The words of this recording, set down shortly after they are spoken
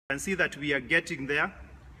can see that we are getting there.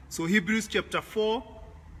 So Hebrews chapter 4,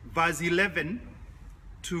 verse 11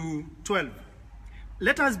 to 12.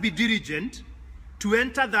 Let us be diligent to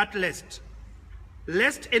enter that rest.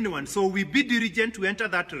 Lest anyone, so we be diligent to enter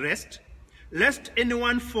that rest, lest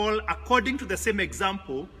anyone fall according to the same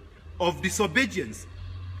example of disobedience.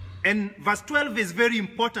 And verse 12 is very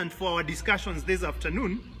important for our discussions this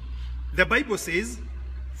afternoon. The Bible says,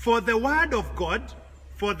 for the word of God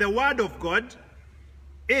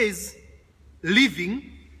is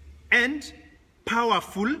living and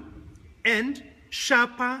powerful and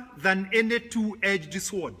sharper than any two-edged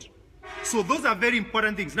sword. So those are very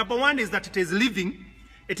important things. Number one is that it is living,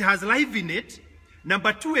 it has life in it.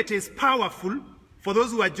 Number two, it is powerful. For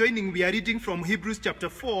those who are joining, we are reading from Hebrews chapter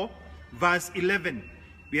 4, verse 11.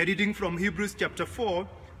 We are reading from Hebrews chapter 4,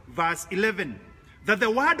 verse 11. That the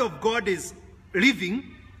word of God is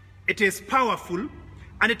living, it is powerful,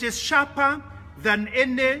 and it is sharper than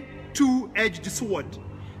any two-edged sword,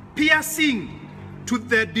 piercing to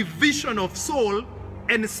the division of soul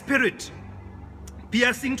and spirit,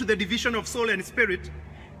 piercing to the division of soul and spirit,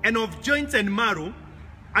 and of joints and marrow,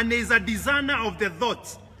 and is a discerner of the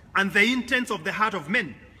thoughts and the intents of the heart of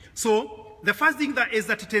men. So the first thing that is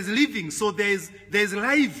that it is living. So there's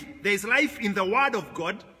life in the word of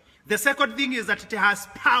God. The second thing is that it has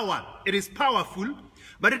power. It is powerful,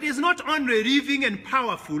 but it is not only living and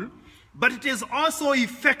powerful, but it is also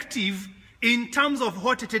effective in terms of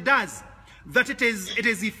what it does. That it is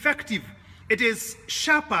effective. It is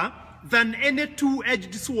sharper than any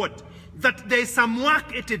two-edged sword. That there is some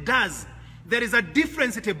work it does. There is a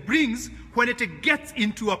difference it brings when it gets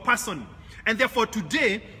into a person. And therefore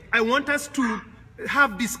today, I want us to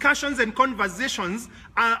have discussions and conversations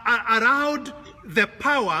around the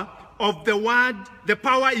power of the word, the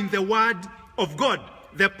power in the word of God.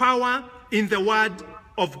 The power in the word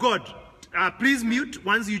of God. Please mute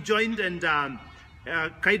once you joined, and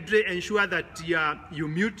kindly ensure that you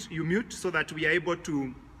mute so that we are able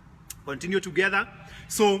to continue together.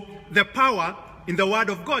 So the power in the word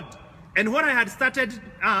of God. And what I had started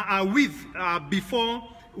with before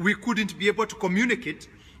we couldn't be able to communicate,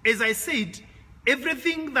 as I said,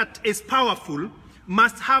 everything that is powerful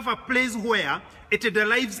must have a place where it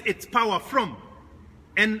derives its power from.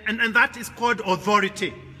 And that is called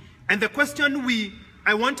authority. And the question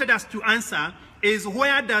I wanted us to answer is,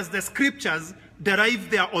 where does the scriptures derive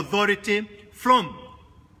their authority from?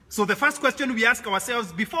 So the first question we ask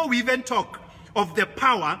ourselves before we even talk of the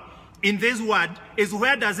power in this word is,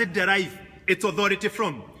 where does it derive its authority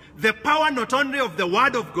from? The power not only of the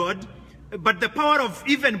word of God, but the power of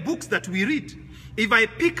even books that we read. If I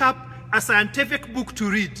pick up a scientific book to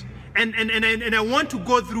read and I want to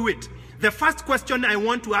go through it, the first question I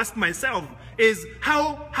want to ask myself is,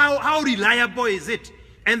 how reliable is it?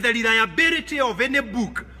 And the reliability of any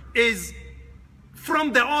book is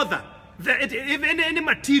from the author. If any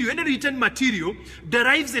material, any written material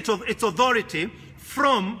derives its authority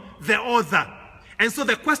from the author. And so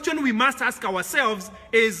the question we must ask ourselves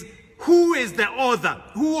is, who is the author?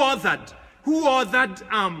 Who authored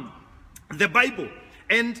the Bible?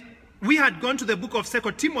 And we had gone to the book of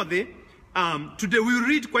 2 Timothy. Today we will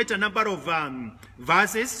read quite a number of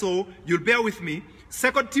verses, so you'll bear with me.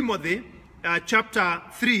 2 Timothy chapter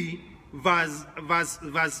 3, verse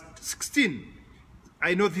 16.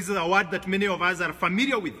 I know this is a word that many of us are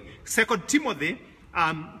familiar with. 2 Timothy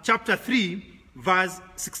chapter 3, verse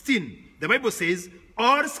 16. The Bible says,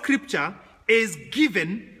 all scripture is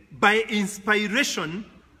given by inspiration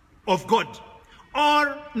of God.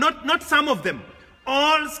 Or not some of them.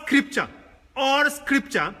 All scripture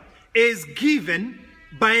is given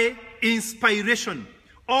by inspiration.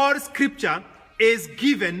 All scripture is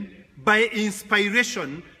given by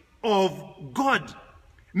inspiration of God.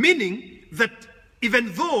 Meaning that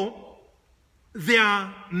even though there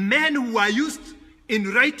are men who are used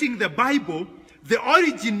in writing the Bible, the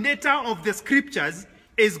originator of the scriptures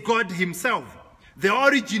is God himself. The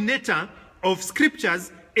originator of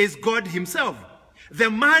scriptures is God himself. The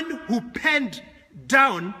man who penned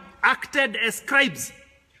down acted as scribes,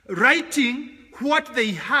 writing what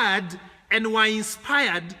they had and were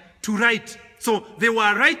inspired to write. So they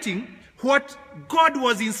were writing what God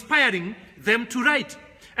was inspiring them to write.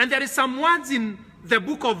 And there is some words in the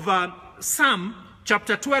book of Psalm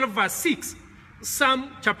chapter 12 verse 6.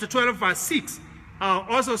 Psalm chapter 12 verse 6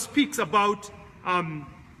 also speaks about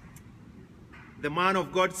the man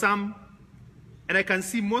of God, Psalm. And I can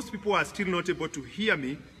see most people are still not able to hear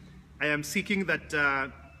me. I am seeking that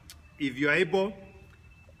if you are able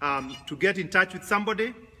to get in touch with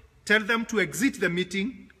somebody, tell them to exit the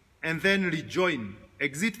meeting and then rejoin.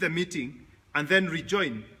 Exit the meeting and then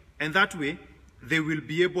rejoin. And that way, they will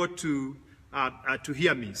be able to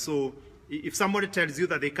hear me. So if somebody tells you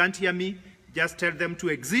that they can't hear me, just tell them to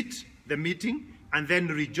exit the meeting and then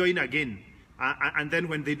rejoin again. And then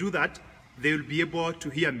when they do that, they will be able to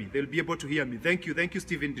hear me. They'll be able to hear me. Thank you,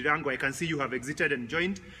 Stephen Dirango. I can see you have exited and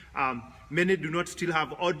joined. Many do not still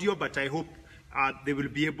have audio, but I hope they will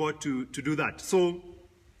be able to do that. So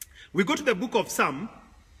we go to the book of Psalm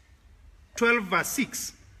 12 verse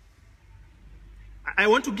 6. I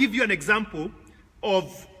want to give you an example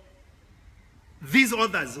of these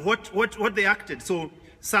authors, what they acted. So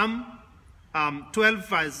Psalm 12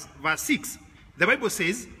 verse 6, the Bible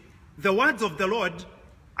says, the words of the Lord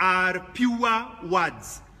are pure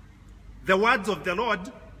words. The words of the Lord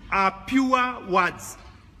are pure words,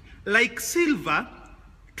 like silver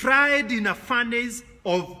tried in a furnace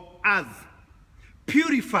of earth,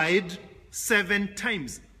 purified 7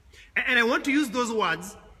 times. And I want to use those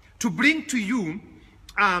words to bring to you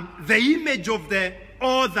the image of the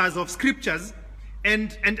authors of scriptures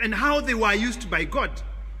and how they were used by God.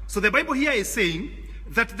 So the Bible here is saying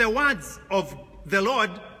that the words of the Lord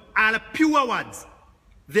are pure words.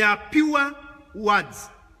 They are pure words,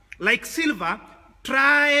 like silver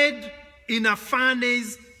tried in a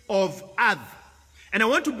furnace of earth. And I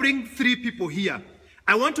want to bring 3 people here.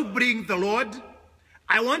 I want to bring the Lord.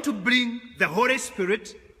 I want to bring the Holy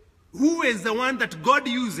Spirit, who is the one that God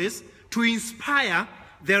uses to inspire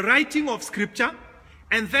the writing of Scripture.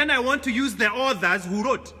 And then I want to use the authors who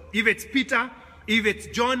wrote, if it's Peter, if it's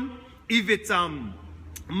John, if it's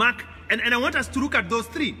Mark. And I want us to look at those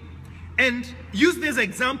 3 and use this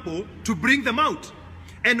example to bring them out.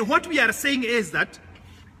 And what we are saying is that,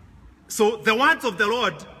 so the words of the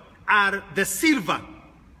Lord are the silver.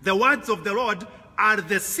 The words of the Lord are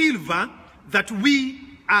the silver that we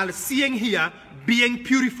are seeing here being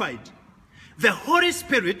purified. The Holy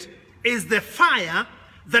Spirit is the fire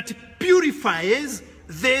that purifies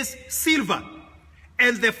this silver.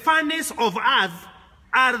 And the furnace of earth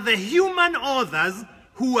are the human authors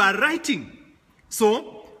who are writing.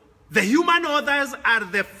 So the human authors are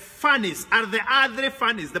the furnace, are the earthly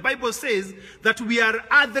furnace. The Bible says that we are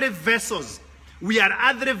earthly vessels. We are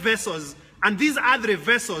earthly vessels, and these earthly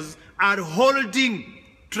vessels are holding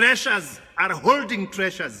treasures,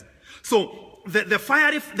 So the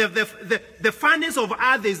furnace of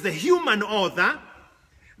earth is the human author.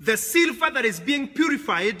 The silver that is being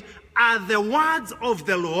purified are the words of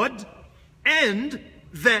the Lord, and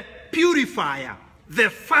the purifier, the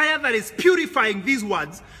fire that is purifying these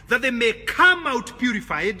words, that they may come out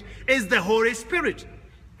purified, is the Holy Spirit.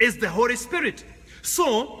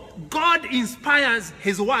 So God inspires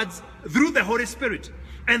his words through the Holy Spirit.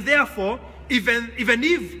 And therefore, even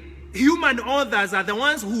if human authors are the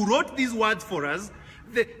ones who wrote these words for us,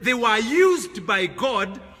 they were used by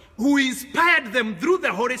God, who inspired them through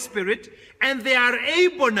the Holy Spirit, and they are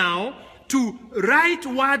able now to write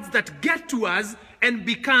words that get to us and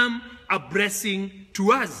become a blessing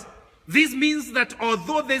to us. This means that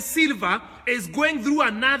although the silver is going through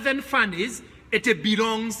another furnace, it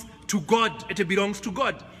belongs to God.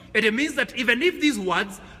 It means that even if these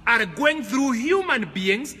words are going through human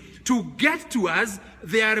beings to get to us,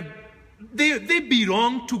 they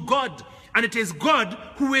belong to God. And it is God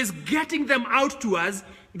who is getting them out to us,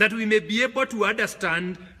 that we may be able to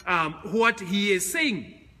understand what he is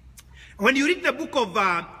saying. When you read the book of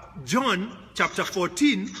John chapter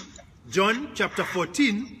 14,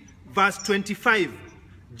 verse 25.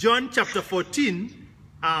 John chapter 14,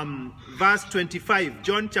 verse 25.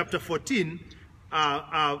 John chapter 14,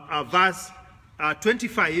 verse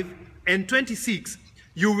 25 and 26.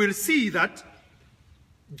 You will see that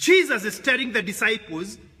Jesus is telling the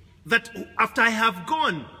disciples that after I'm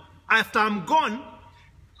gone,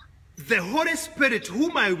 the Holy Spirit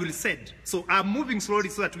whom I will send. So I'm moving slowly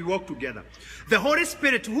so that we walk together. The Holy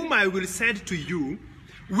Spirit whom I will send to you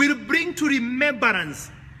will bring to remembrance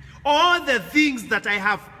all the things that I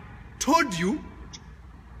have told you,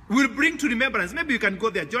 will bring to remembrance. Maybe you can go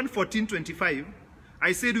there. John 14, 25.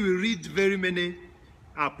 I said we read very many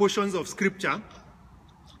portions of scripture.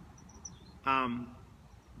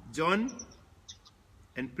 John,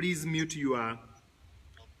 and please mute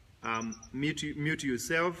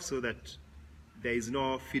yourself so that there is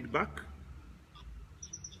no feedback.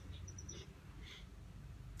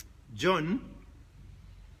 John.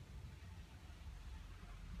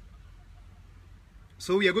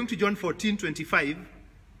 So we are going to John 14, 25.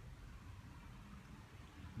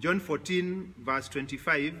 John 14, verse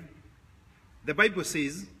 25. The Bible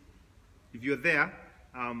says, if you're there,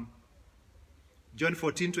 John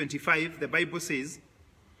 14, 25, the Bible says,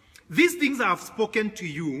 "These things I have spoken to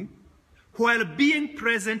you while being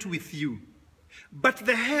present with you. But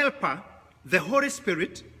the Helper, the Holy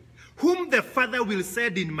Spirit, whom the Father will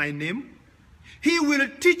send in my name. He will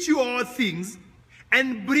teach you all things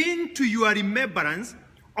and bring to your remembrance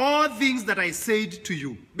all things that I said to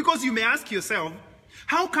you. Because you may ask yourself,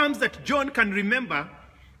 how comes that John can remember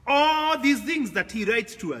all these things that he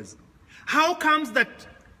writes to us? How comes that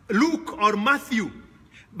Luke or Matthew?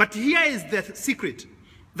 But here is the secret,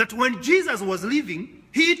 that when Jesus was leaving,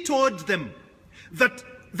 he told them that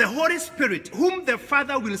the Holy Spirit, whom the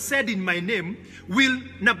Father will send in my name, will,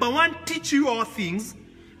 number one, teach you all things,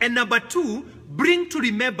 and number two, bring to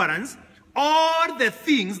remembrance all the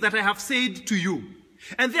things that I have said to you.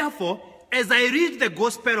 And therefore, as I read the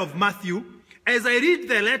Gospel of Matthew, as I read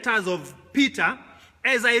the letters of Peter,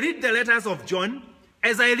 as I read the letters of John,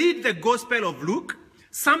 as I read the Gospel of Luke,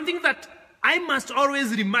 something that I must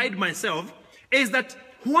always remind myself is that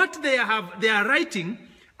what they are writing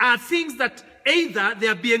are things that either they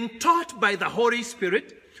are being taught by the Holy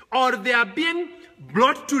Spirit or they are being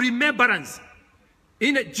brought to remembrance.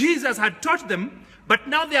 Jesus had taught them, but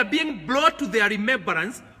now they are being brought to their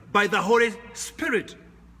remembrance by the Holy Spirit.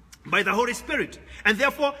 By the Holy Spirit. And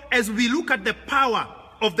therefore, as we look at the power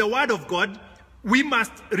of the Word of God, we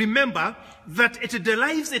must remember that it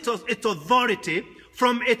derives its authority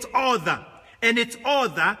from its author. And its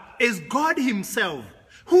author is God himself,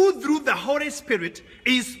 who through the Holy Spirit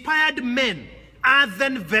inspired men,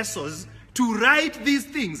 earthen vessels, to write these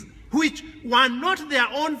things, which were not their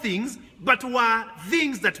own things, but were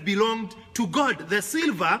things that belonged to God. The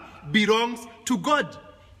silver belongs to God.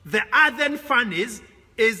 The earthen furnace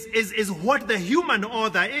is what the human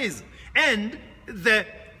author is. And the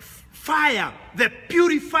fire, the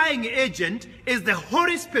purifying agent, is the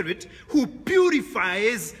Holy Spirit who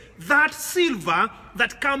purifies that silver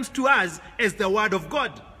that comes to us as the Word of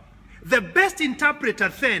God. The best interpreter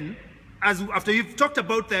then, after you've talked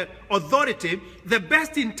about the authority, the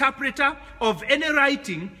best interpreter of any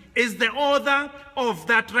writing is the author of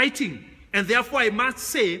that writing. And therefore I must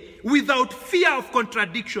say, without fear of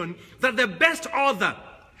contradiction, that the best author,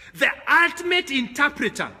 the ultimate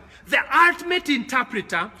interpreter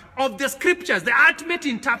of the scriptures, the ultimate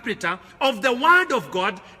interpreter of the Word of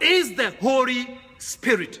God is the Holy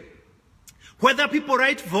Spirit. Whether people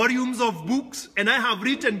write volumes of books, and I have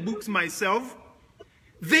written books myself,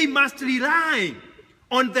 they must rely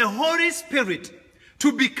on the Holy Spirit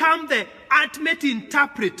to become the ultimate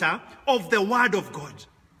interpreter of the Word of God.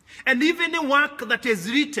 And even a work that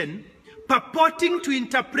is written purporting to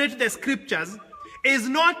interpret the scriptures is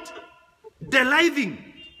not deriving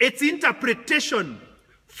its interpretation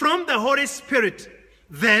from the Holy Spirit,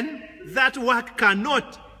 then that work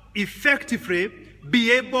cannot effectively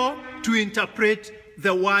be able to interpret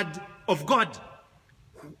the Word of God.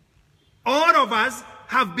 All of us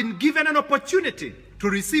have been given an opportunity to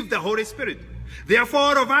receive the Holy Spirit. Therefore,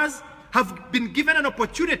 all of us have been given an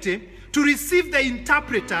opportunity to receive the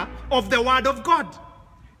interpreter of the Word of God.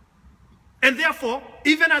 And therefore,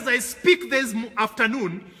 even as I speak this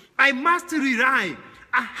afternoon, I must rely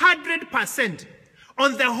 100%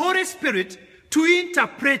 on the Holy Spirit to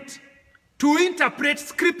interpret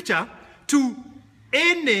Scripture to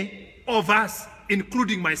any of us,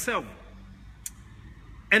 including myself.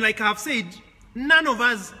 And like I have said, none of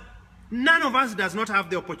us does not have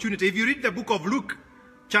the opportunity. If you read the book of Luke,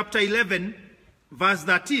 chapter 11, verse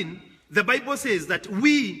 13, the Bible says that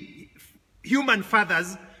we, human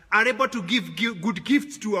fathers, are able to give good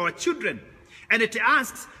gifts to our children. And it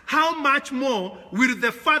asks, how much more will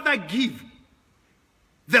the Father give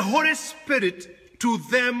the Holy Spirit to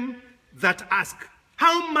them that ask?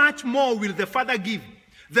 How much more will the Father give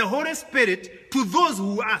the Holy Spirit to those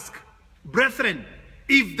who ask? Brethren,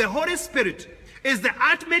 if the Holy Spirit is the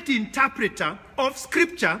ultimate interpreter of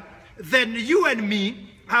Scripture, then you and me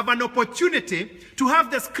have an opportunity to have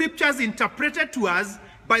the Scriptures interpreted to us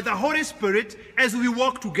by the Holy Spirit as we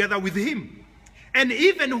walk together with Him. And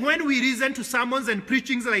even when we listen to sermons and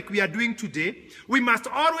preachings like we are doing today, we must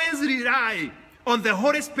always rely on the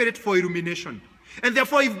Holy Spirit for illumination. And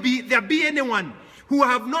therefore, if there be anyone who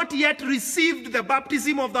have not yet received the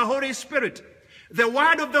baptism of the Holy Spirit, the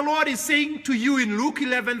word of the Lord is saying to you in Luke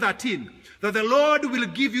 11:13, that the Lord will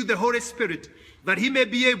give you the Holy Spirit, that He may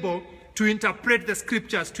be able to interpret the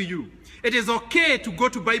Scriptures to you. It is okay to go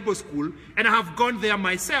to Bible school, and I have gone there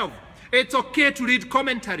myself. It's okay to read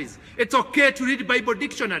commentaries. It's okay to read Bible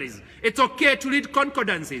dictionaries. It's okay to read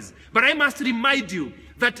concordances. But I must remind you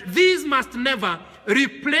that these must never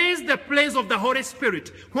replace the place of the Holy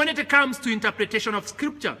Spirit when it comes to interpretation of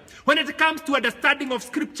Scripture, when it comes to understanding of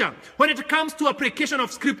Scripture, when it comes to application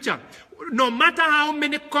of Scripture. No matter how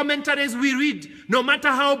many commentaries we read, no matter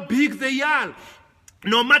how big they are,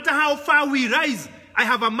 no matter how far we rise I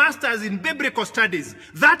have a master's in biblical studies.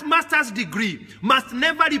 That master's degree must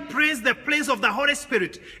never replace the place of the Holy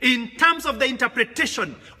Spirit in terms of the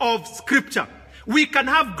interpretation of Scripture. We can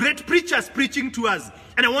have great preachers preaching to us.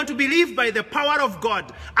 And I want to believe by the power of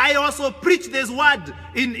God, I also preach this word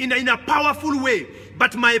in a powerful way.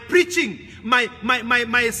 But my preaching, my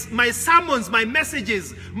sermons, my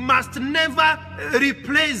messages must never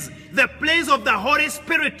replace the place of the Holy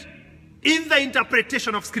Spirit in the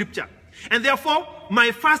interpretation of Scripture. And therefore,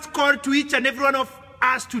 my first call to each and every one of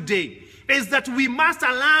us today is that we must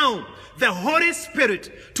allow the Holy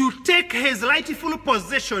Spirit to take his rightful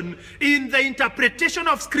possession in the interpretation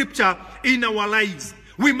of Scripture in our lives.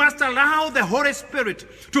 We must allow the Holy Spirit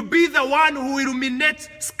to be the one who illuminates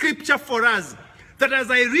Scripture for us. That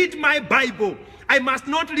as I read my Bible, I must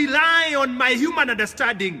not rely on my human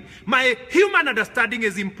understanding. My human understanding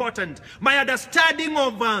is important. My understanding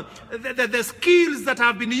of the skills that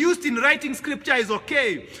have been used in writing Scripture is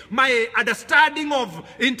okay. My understanding of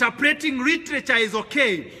interpreting literature is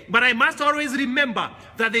okay. But I must always remember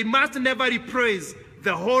that they must never replace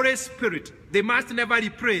the Holy Spirit. They must never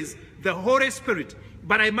replace the Holy Spirit.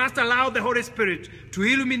 But I must allow the Holy Spirit to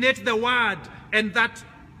illuminate the Word, and that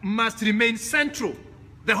must remain central.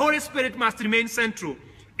 The Holy Spirit must remain central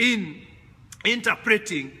in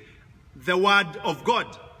interpreting the Word of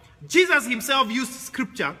God. Jesus himself used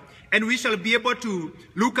Scripture, and we shall be able to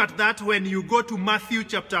look at that when you go to Matthew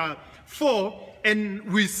chapter 4,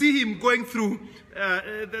 and we see him going through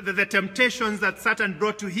the temptations that Satan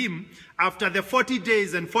brought to him after the 40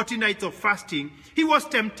 days and 40 nights of fasting. He was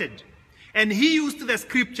tempted, and he used the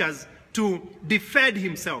Scriptures to defend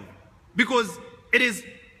himself, because it is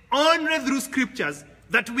only through Scriptures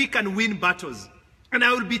that we can win battles. And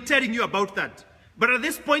I will be telling you about that. But at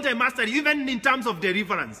this point I must tell you, even in terms of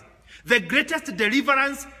deliverance, the greatest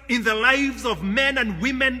deliverance in the lives of men and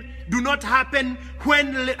women do not happen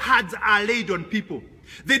when hands are laid on people.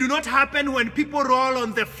 They do not happen when people roll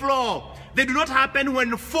on the floor. They do not happen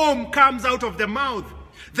when foam comes out of the mouth.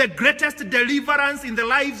 The greatest deliverance in the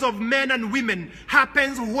lives of men and women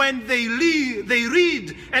happens when they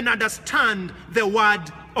read and understand the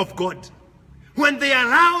Word of God. When they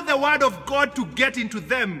allow the Word of God to get into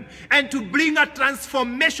them and to bring a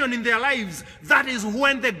transformation in their lives, that is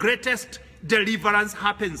when the greatest deliverance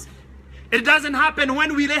happens. It doesn't happen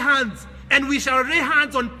when we lay hands, and we shall lay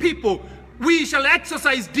hands on people. We shall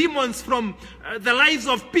exorcise demons from the lives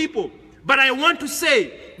of people. But I want to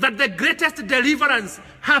say that the greatest deliverance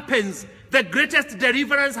happens. The greatest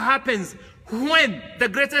deliverance happens when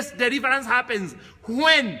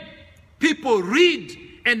people read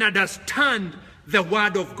and understand the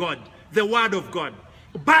Word of God. The Word of God.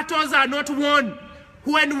 Battles are not won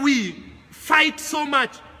when we fight so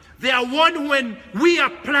much. They are won when we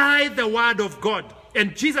apply the Word of God.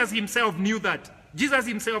 And Jesus himself knew that. Jesus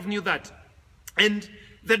himself knew that. And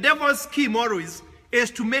the devil's scheme always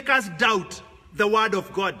is to make us doubt the Word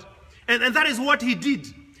of God. And that is what he did.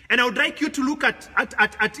 And I would like you to look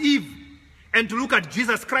at Eve and to look at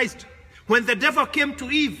Jesus Christ. When the devil came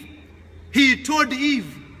to Eve, he told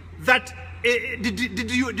Eve that,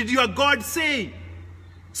 did your God say?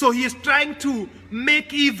 So he is trying to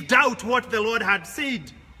make Eve doubt what the Lord had said.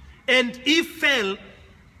 And Eve fell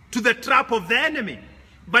to the trap of the enemy.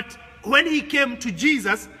 But when he came to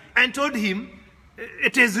Jesus and told him,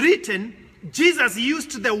 it is written, Jesus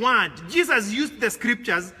used the Word. Jesus used the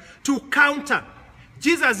Scriptures to counter.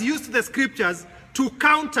 Jesus used the Scriptures to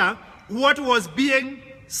counter what was being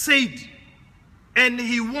said. And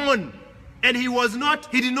he won. And he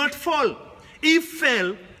did not fall. Eve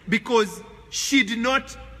fell because she did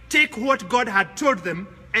not take what God had told them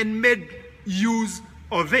and made use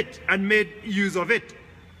of it.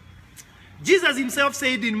 Jesus himself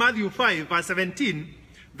said in Matthew 5, verse 17,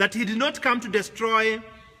 that he did not come to destroy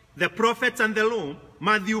the prophets and the law.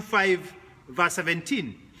 Matthew 5, verse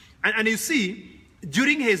 17. And you see,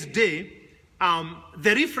 during his day,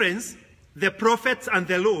 the reference, the prophets and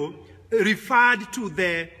the law, referred to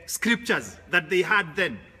the Scriptures that they had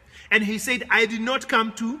then. And he said, I did not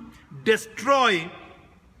come to destroy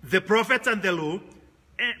the prophets and the law,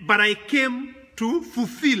 but I came to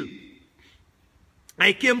fulfill.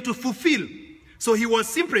 I came to fulfill. So he was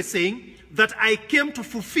simply saying that I came to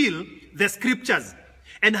fulfill the Scriptures.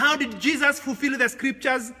 And how did Jesus fulfill the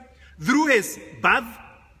Scriptures? Through his birth,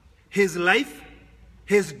 his life,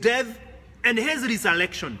 his death, and his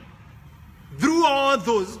resurrection. Through all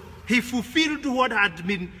those, he fulfilled what had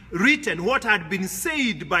been written, what had been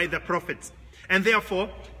said by the prophets. And therefore,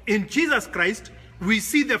 in Jesus Christ, we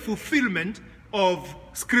see the fulfillment of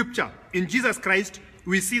Scripture. In Jesus Christ,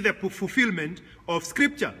 we see the fulfillment of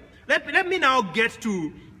Scripture. Let me now get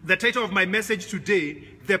to the title of my message today,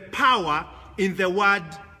 The Power in the Word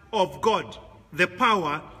of God. The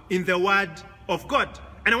power in the Word of God.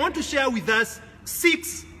 And I want to share with us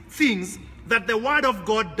 6 things that the Word of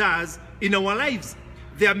God does in our lives.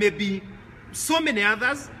 There may be so many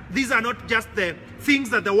others. These are not just the things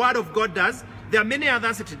that the Word of God does. There are many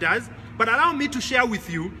others it does. But allow me to share with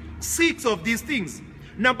you 6 of these things.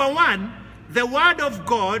 Number 1, the Word of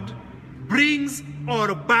God brings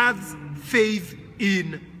or births faith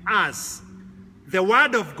in us. The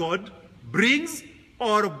Word of God brings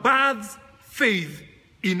or births faith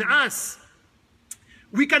in us.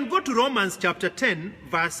 We can go to Romans chapter 10,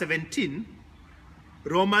 verse 17.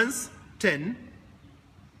 Romans 10.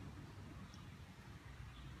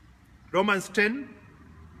 Romans 10,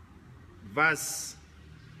 verse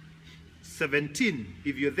 17,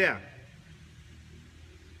 if you're there.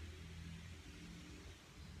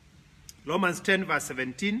 Romans 10, verse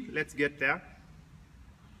 17. Let's get there.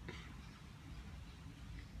 You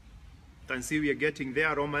can see we are getting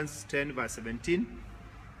there. Romans 10, verse 17.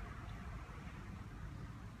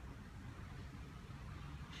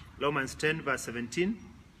 Romans 10, verse 17.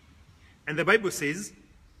 And the Bible says,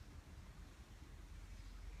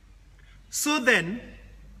 so then,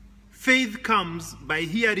 faith comes by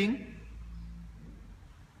hearing,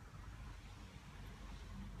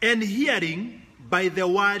 and hearing by the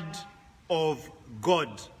word of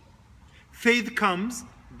God. Faith comes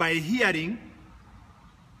by hearing,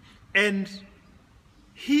 and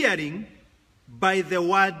hearing by the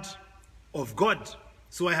word of God.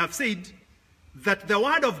 So I have said that the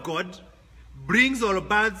word of God brings or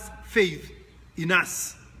births faith in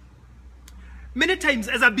us. Many times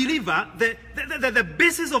as a believer, the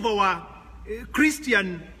basis of our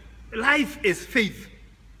Christian life is faith.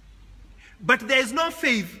 But there is no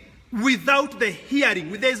faith without the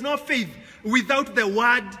hearing. There is no faith without the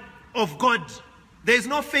word of God. There is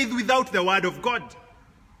no faith without the word of God.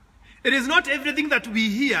 It is not everything that we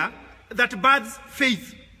hear that births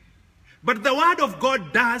faith. But the word of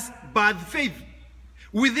God does birth faith.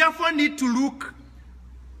 We therefore need to look,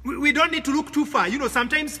 we don't need to look too far. You know,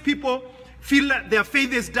 sometimes people feel that their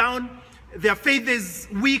faith is down, their faith is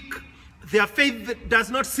weak, their faith does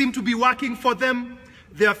not seem to be working for them,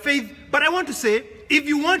 their faith. But I want to say, if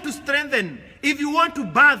you want to strengthen, if you want to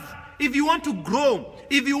birth, if you want to grow,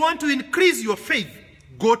 if you want to increase your faith,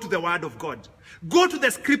 go to the word of God. Go to the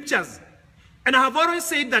scriptures. And I have always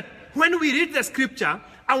said that when we read the scripture,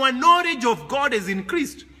 our knowledge of God is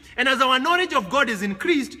increased. And as our knowledge of God is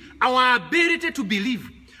increased, our ability to believe,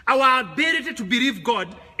 our ability to believe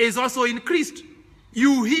God is also increased.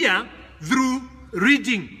 You hear through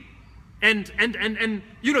reading. And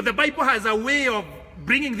you know, the Bible has a way of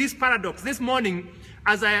bringing this paradox. This morning,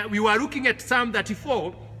 as we were looking at Psalm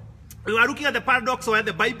 34, we were looking at the paradox where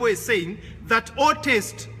the Bible is saying that, oh,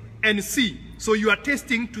 taste and see. So you are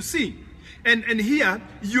tasting to see. And here,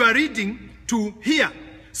 you are reading to hear.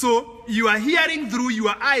 So you are hearing through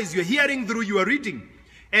your eyes, you are hearing through your reading.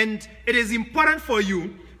 And it is important for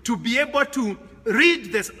you to be able to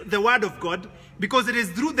read the word of God, because it is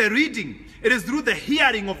through the reading, it is through the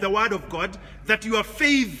hearing of the word of God that your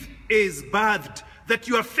faith is birthed, that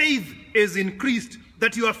your faith is increased,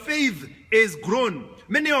 that your faith is grown.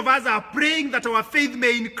 Many of us are praying that our faith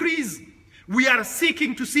may increase. We are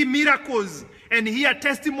seeking to see miracles and hear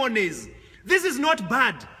testimonies. This is not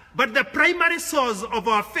bad, but the primary source of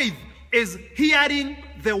our faith is hearing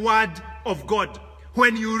the word of God.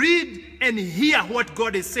 When you read and hear what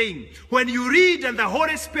God is saying, when you read and the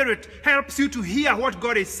Holy Spirit helps you to hear what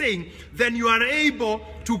God is saying, then you are able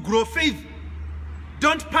to grow faith.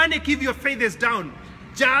 Don't panic if your faith is down.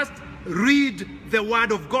 Just read the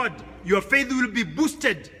word of God. Your faith will be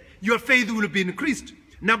boosted. Your faith will be increased.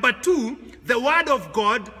 Number 2, the word of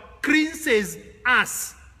God cleanses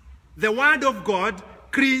us. The word of God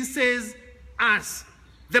cleanses us.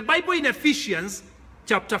 The Bible in Ephesians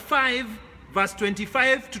chapter 5, verse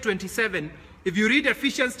 25 to 27. If you read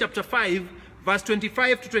Ephesians chapter 5, verse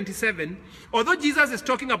 25 to 27, although Jesus is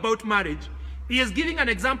talking about marriage, he is giving an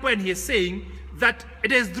example and he is saying that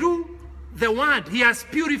it is through the word he has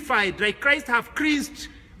purified, like Christ have cleansed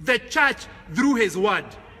the church through his word.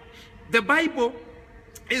 The Bible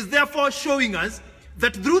is therefore showing us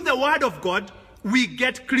that through the word of God, we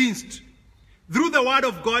get cleansed. Through the word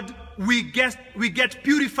of God, we get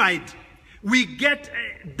purified. We get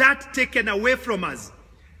that taken away from us.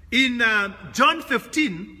 In John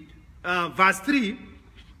 15, verse 3,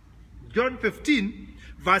 John 15,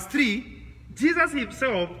 verse 3, Jesus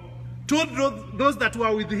himself told those that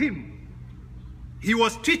were with him. He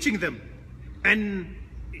was teaching them, and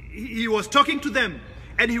he was talking to them,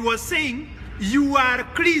 and he was saying, you are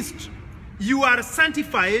cleansed. you are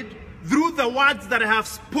sanctified through the words that I have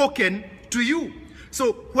spoken to you.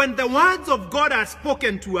 So when the words of God are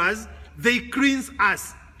spoken to us, they cleanse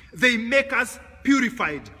us. They make us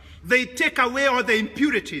purified. They take away all the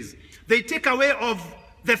impurities. They take away of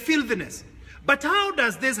the filthiness. But how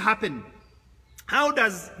does this happen? How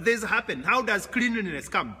does this happen? How does cleanliness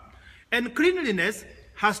come? And cleanliness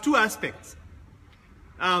has two aspects.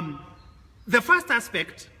 The first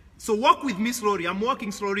aspect, so walk with me slowly. I'm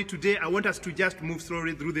walking slowly today. I want us to just move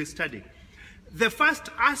slowly through this study. The first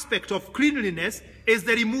aspect of cleanliness is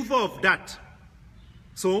the removal of dirt.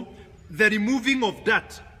 So, the removing of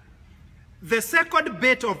dirt. The second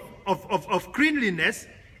bit of cleanliness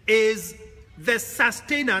is the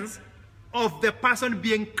sustenance of the person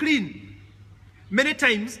being clean. Many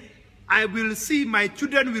times, I will see my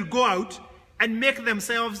children will go out and make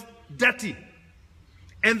themselves dirty.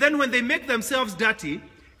 And then when they make themselves dirty,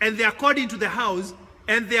 and they are called into the house,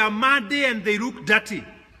 and they are muddy and they look dirty,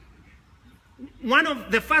 one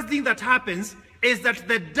of the first thing that happens is that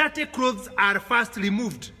the dirty clothes are first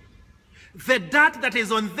removed. The dirt that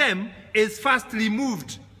is on them is first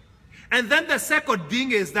removed. And then the second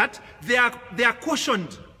thing is that they are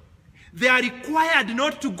cautioned. They are required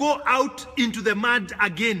not to go out into the mud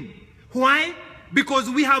again. Why? Because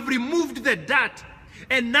we have removed the dirt,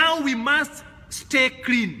 and now we must stay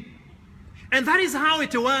clean. And that is how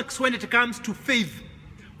it works when it comes to faith,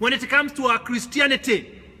 when it comes to our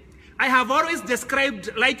Christianity. I have always described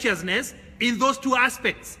righteousness in those two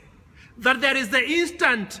aspects. That there is the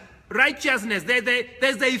instant righteousness, there's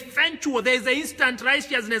the eventual, there's the instant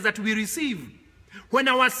righteousness that we receive when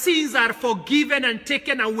our sins are forgiven and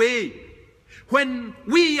taken away. When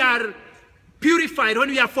we are purified, when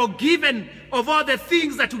we are forgiven of all the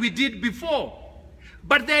things that we did before.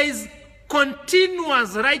 But there is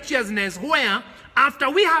continuous righteousness where after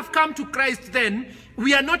we have come to Christ, then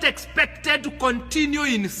we are not expected to continue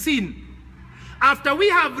in sin. After we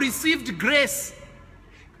have received grace,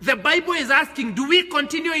 the Bible is asking, do we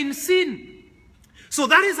continue in sin? So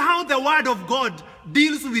that is how the Word of God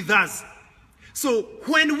deals with us. So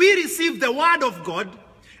when we receive the Word of God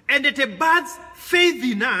and it births faith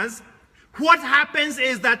in us, what happens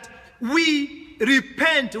is that we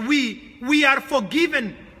repent, we are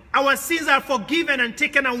forgiven, our sins are forgiven and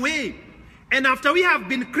taken away. And after we have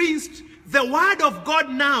been cleansed, the Word of God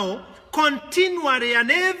now continually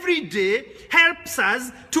and every day helps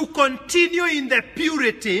us to continue in the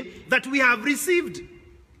purity that we have received.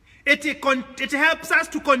 It helps us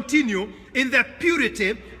to continue in the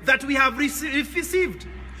purity that we have received.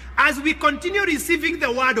 As we continue receiving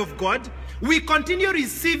the Word of God, we continue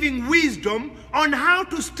receiving wisdom on how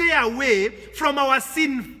to stay away from our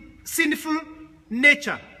sinful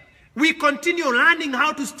nature. We continue learning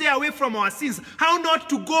how to stay away from our sins, how not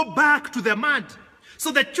to go back to the mud.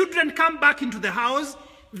 So the children come back into the house,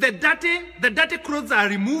 the dirty clothes are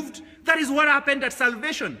removed. That is what happened at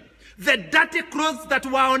salvation. The dirty clothes that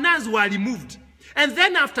were on us were removed. And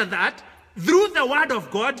then after that, through the Word of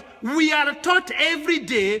God, we are taught every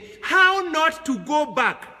day how not to go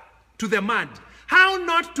back to the mud, how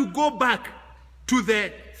not to go back to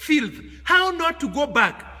the filth, how not to go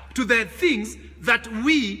back to the things that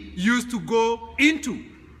we used to go into.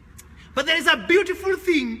 But there is a beautiful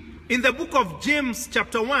thing in the book of James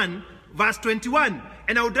chapter 1 verse 21,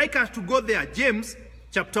 and I would like us to go there. James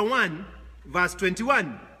chapter 1 verse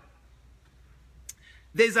 21.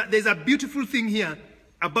 There's a beautiful thing here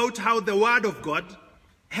about how the Word of God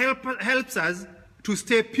helps us to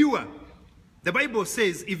stay pure. The Bible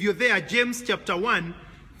says, if you're there, James chapter 1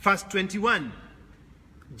 verse 21.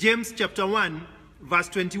 James chapter 1 verse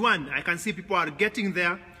 21. I can see people are getting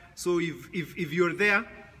there. So if you're there,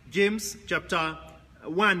 James chapter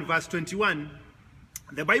 1 verse 21,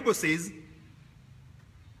 the Bible says,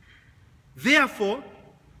 therefore,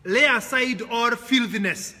 lay aside all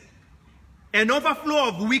filthiness and overflow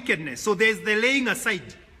of wickedness. So there's the laying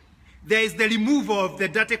aside. There is the removal of the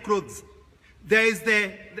dirty clothes. There is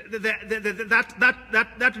that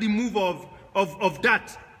removal of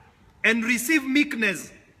dirt. And receive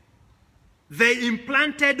meekness, the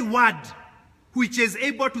implanted word, which is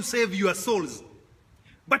able to save your souls.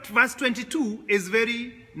 But verse 22 is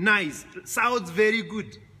very nice. Sounds very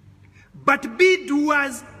good. But be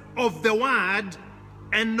doers of the word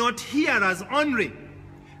and not hearers only,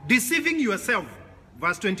 deceiving yourself.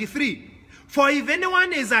 Verse 23. For if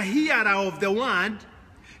anyone is a hearer of the word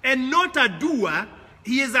and not a doer,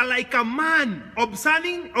 he is like a man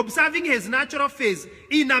observing his natural face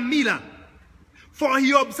in a mirror. For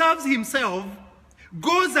he observes himself,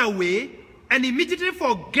 goes away, and immediately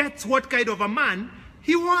forgets what kind of a man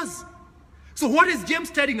he was. So what is James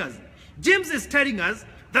telling us? James is telling us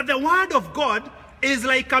that the word of God is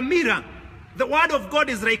like a mirror. The word of God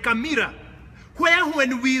is like a mirror, where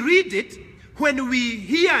when we read it, when we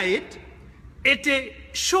hear it, it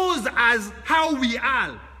shows us how we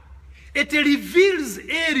are. It reveals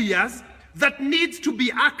areas that needs to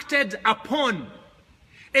be acted upon.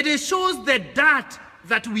 It shows the dirt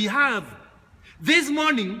that we have. This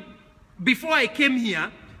morning, before I came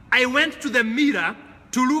here, I went to the mirror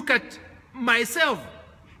to look at myself.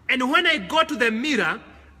 And when I got to the mirror,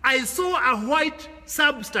 I saw a white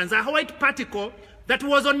substance, a white particle that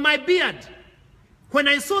was on my beard. When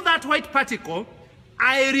I saw that white particle,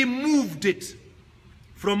 I removed it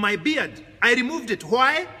from my beard. I removed it.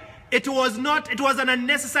 Why? It was an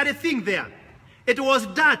unnecessary thing there. It was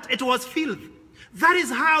dirt. It was filth. That is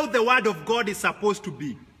how the word of God is supposed to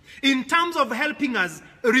be, in terms of helping us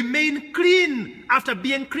remain clean after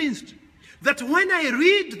being cleansed. That when I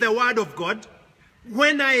read the word of God,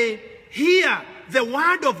 when I hear the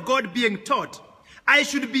word of God being taught, I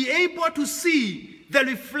should be able to see the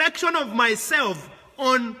reflection of myself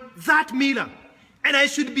on that mirror. And I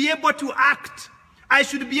should be able to act. I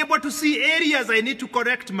should be able to see areas I need to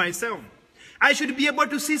correct myself. I should be able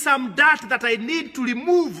to see some dirt that I need to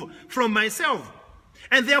remove from myself.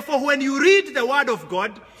 And therefore, when you read the word of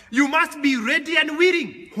God, you must be ready and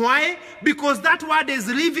willing. Why? Because that word is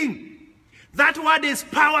living. That word is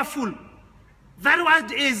powerful. That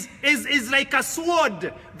word is like a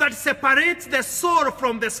sword that separates the soul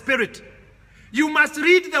from the spirit. You must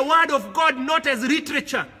read the word of God not as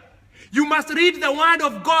literature. You must read the word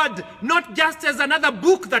of God not just as another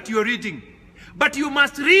book that you're reading, but you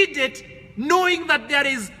must read it knowing that there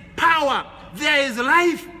is power, there is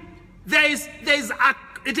life,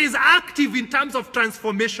 it is active in terms of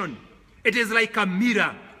transformation. It is like a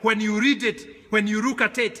mirror. When you read it, when you look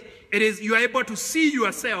at it, you are able to see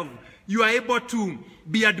yourself. You are able to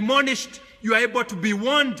be admonished. You are able to be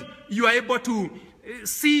warned. You are able to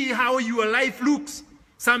see how your life looks.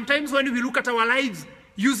 Sometimes when we look at our lives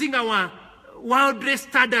using our worldly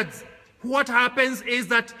standards, what happens is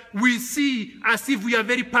that we see as if we are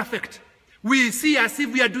very perfect. We see as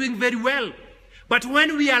if we are doing very well. But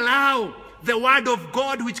when we allow the word of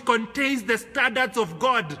God, which contains the standards of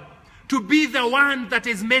God, to be the one that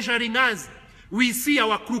is measuring us, we see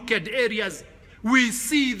our crooked areas. We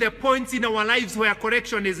see the points in our lives where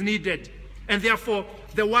correction is needed. And therefore,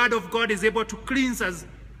 the word of God is able to cleanse us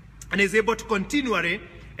and is able to continually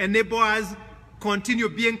enable us continue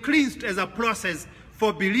being cleansed as a process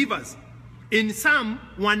for believers. In Psalm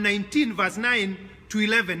 119 verse 9 to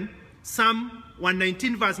 11, Psalm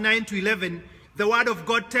 119 verse 9 to 11, the word of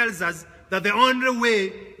God tells us that the only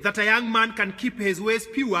way that a young man can keep his ways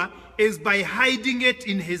pure is by hiding it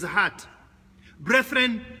in his heart.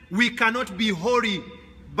 Brethren, we cannot be holy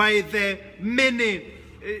by the many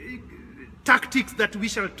tactics that we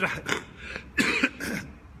shall try.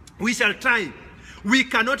 We shall try. We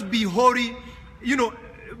cannot be holy,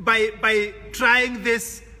 by trying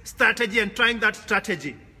this strategy and trying that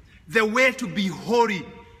strategy. The way to be holy,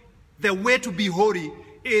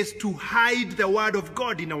 is to hide the word of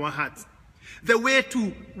God in our hearts. The way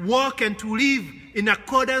to walk and to live in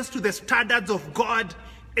accordance to the standards of God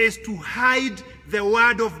is to hide the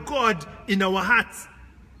word of God in our hearts.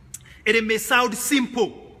 It may sound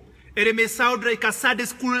simple. It may sound like a Sunday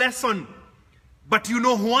school lesson. But you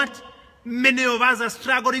know what? Many of us are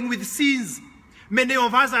struggling with sins. Many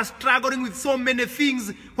of us are struggling with so many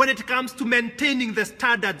things when it comes to maintaining the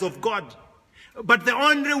standards of God. But the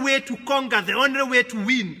only way to conquer, the only way to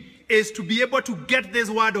win, is to be able to get this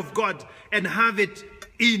word of God and have it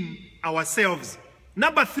in ourselves.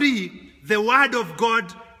 Number 3, the word of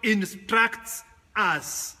God instructs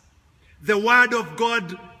us. The word of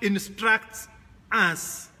God instructs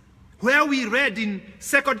us. Where we read in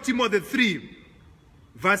 2 Timothy 3,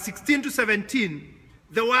 verse 16 to 17,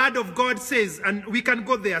 the word of God says, and we can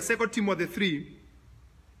go there, 2 Timothy 3.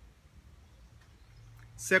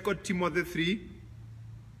 2 Timothy 3.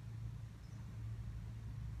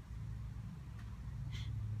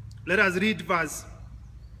 Let us read verse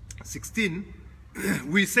 16.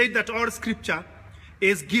 We say that all scripture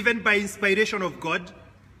is given by inspiration of God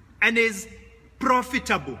and is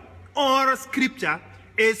profitable. All scripture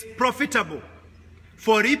is profitable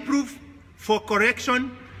for reproof, for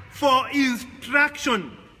correction, for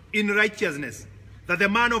instruction in righteousness, that the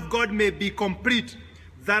man of God may be complete,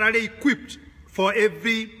 thoroughly equipped for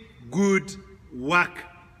every good work.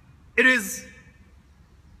 It is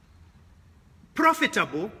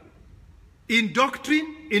profitable in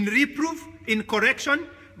doctrine, in reproof, in correction,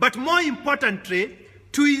 but more importantly,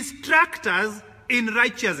 to instruct us in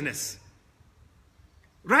righteousness.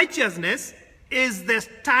 Righteousness is the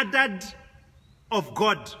standard of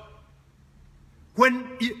God.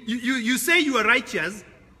 When you say you are righteous,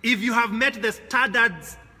 if you have met the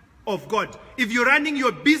standards of God, if you're running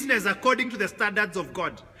your business according to the standards of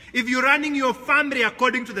God, if you're running your family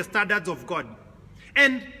according to the standards of God,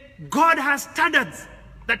 and God has standards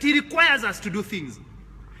that He requires us to do things.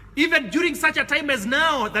 Even during such a time as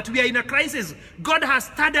now that we are in a crisis, God has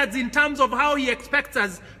standards in terms of how He expects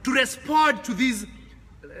us to respond to these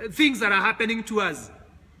things that are happening to us.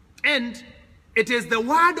 And it is the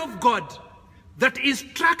Word of God that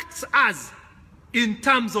instructs us in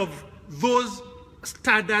terms of those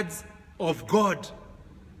standards of God.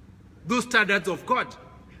 Those standards of God.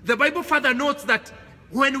 The Bible further notes that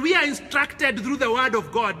when we are instructed through the Word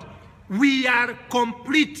of God, we are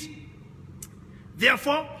complete.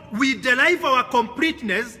 Therefore, we derive our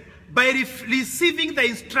completeness by receiving the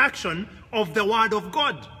instruction of the Word of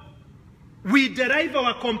God. We derive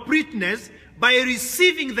our completeness by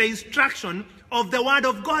receiving the instruction of the Word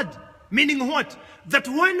of God. Meaning what? That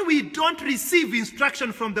when we don't receive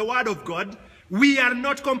instruction from the Word of God, we are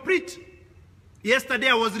not complete. Yesterday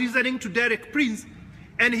I was listening to Derek Prince,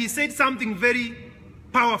 and he said something very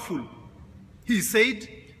powerful. He said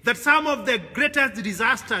that some of the greatest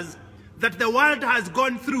disasters that the world has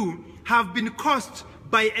gone through have been caused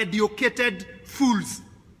by educated fools.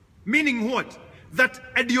 Meaning what? That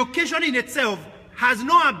education in itself has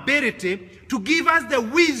no ability to give us the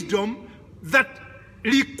wisdom that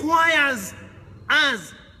requires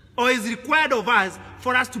us, or is required of us,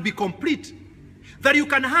 for us to be complete. That you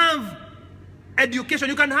can have education,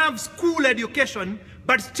 you can have school education,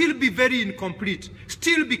 but still be very incomplete,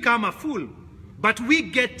 still become a fool. But we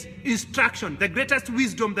get instruction. The greatest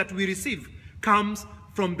wisdom that we receive comes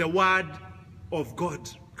from the Word of God.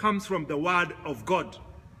 Comes from the Word of God.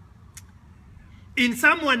 In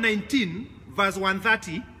Psalm 119, verse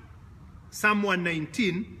 130, Psalm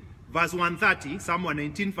 119, verse 130, Psalm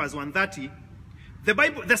 119, verse 130,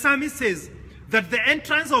 the psalmist says that the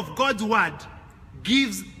entrance of God's Word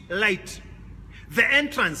gives light. The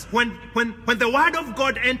entrance, when the Word of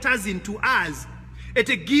God enters into us,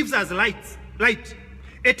 it gives us light.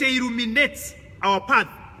 It illuminates our path.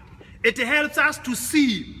 It helps us to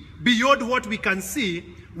see beyond what we can see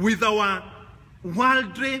with our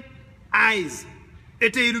worldly eyes.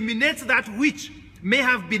 It illuminates that which may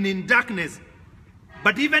have been in darkness.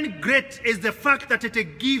 But even great is the fact that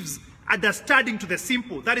it gives understanding to the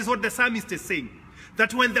simple. That is what the psalmist is saying.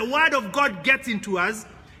 That when the Word of God gets into us,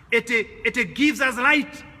 it gives us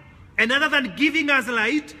light. And other than giving us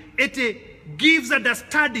light, it gives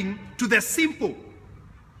understanding to the simple.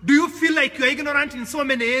 Do you feel like you are ignorant in so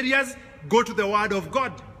many areas? Go to the Word of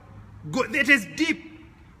God. It is deep.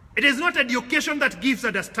 It is not education that gives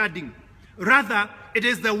understanding. Rather, it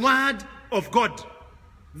is the Word of God.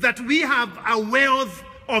 That we have a wealth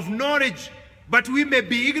of knowledge, but we may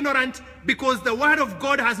be ignorant because the Word of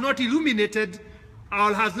God has not illuminated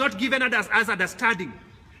or has not given us understanding.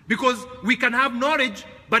 Because we can have knowledge,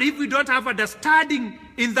 but if we don't have understanding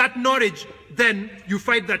in that knowledge, then you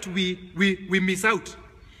find that we miss out.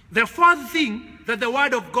 The fourth thing that the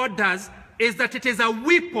Word of God does is that it is a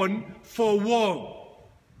weapon for war.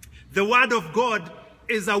 The Word of God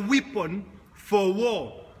is a weapon for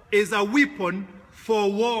war. Is a weapon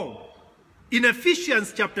for war. In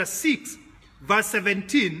Ephesians chapter 6, verse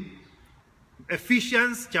 17,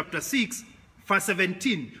 Ephesians chapter 6, verse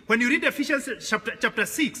 17. When you read Ephesians chapter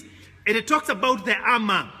 6, it talks about the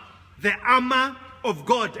armor of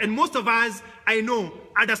God. And most of us, I know,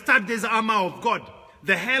 understand this armor of God.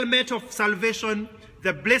 The helmet of salvation,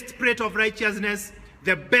 the breastplate of righteousness,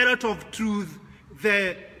 the belt of truth,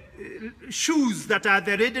 the shoes that are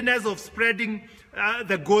the readiness of spreading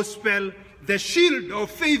the gospel, the shield of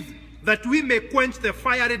faith that we may quench the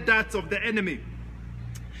fiery darts of the enemy.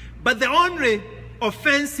 But the only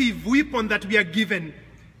offensive weapon that we are given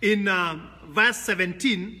in verse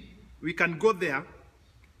 17, we can go there.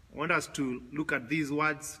 I want us to look at these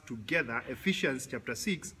words together. Ephesians chapter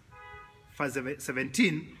 6, verse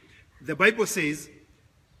 17. The Bible says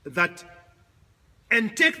that,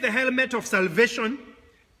 and take the helmet of salvation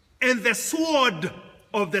and the sword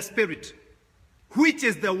of the Spirit, which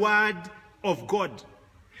is the Word of God.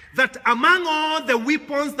 That among all the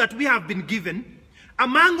weapons that we have been given,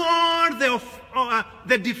 among all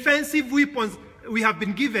the defensive weapons we have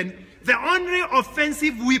been given, the only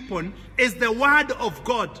offensive weapon is the Word of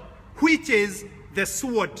God, which is the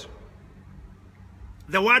sword.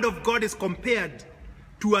 The Word of God is compared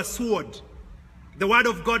to a sword. The Word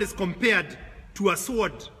of God is compared to a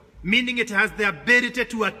sword, meaning it has the ability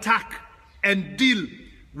to attack and deal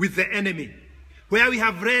with the enemy. Where we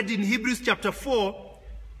have read in Hebrews chapter 4,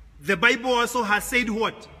 the Bible also has said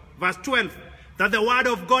what? Verse 12, that the word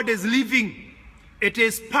of God is living. It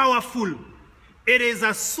is powerful. It is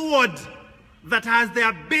a sword that has the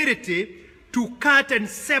ability to cut and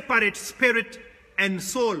separate spirit and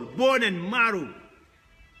soul, bone and marrow.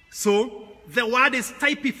 So the word is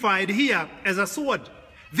typified here as a sword.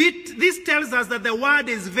 This tells us that the word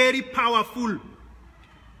is very powerful.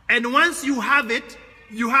 And once you have it,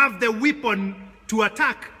 you have the weapon to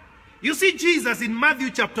attack. You see Jesus in Matthew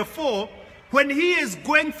chapter 4, when he is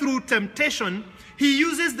going through temptation, he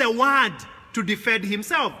uses the word to defend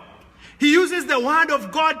himself. He uses the word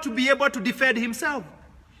of God to be able to defend himself.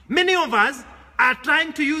 Many of us are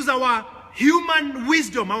trying to use our human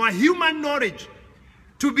wisdom, our human knowledge,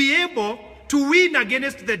 to be able to win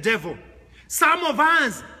against the devil. Some of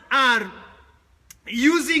us are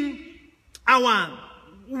using our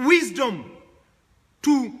wisdom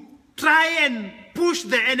to try and push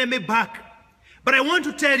the enemy back. But I want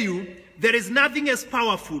to tell you, there is nothing as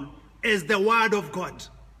powerful as the word of God.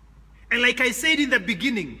 And like I said in the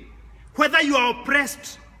beginning, whether you are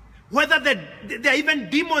oppressed, whether there are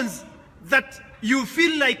even demons that you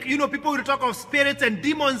feel like, people will talk of spirits and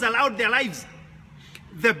demons allowed their lives.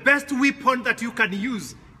 The best weapon that you can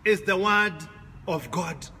use is the word of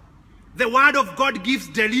God. The word of God gives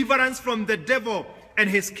deliverance from the devil and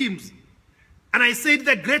his schemes. And I said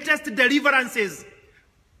the greatest deliverances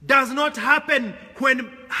does not happen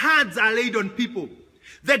when hands are laid on people.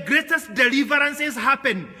 The greatest deliverances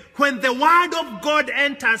happen when the word of God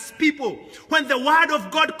enters people, when the word of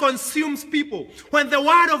God consumes people, when the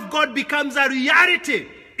word of God becomes a reality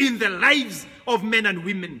in the lives of men and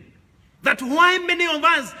women. That's why many of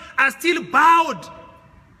us are still bowed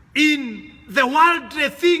in the worldly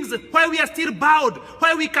things, why we are still bowed,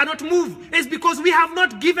 why we cannot move, is because we have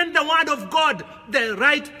not given the word of God the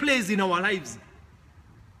right place in our lives.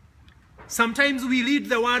 Sometimes we read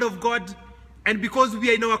the word of God, and because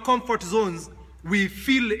we are in our comfort zones, we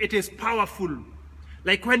feel it is powerful.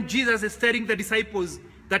 Like when Jesus is telling the disciples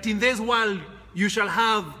that in this world you shall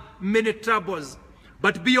have many troubles,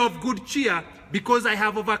 but be of good cheer because I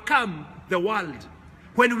have overcome the world.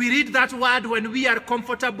 When we read that word, when we are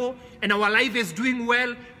comfortable and our life is doing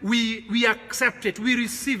well, we accept it, we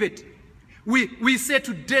receive it. We say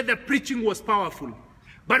today the preaching was powerful.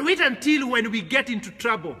 But wait until when we get into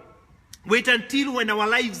trouble. Wait until when our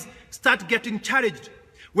lives start getting challenged.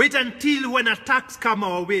 Wait until when attacks come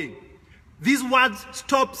our way. These words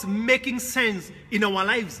stops making sense in our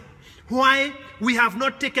lives. Why? We have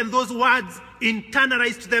not taken those words,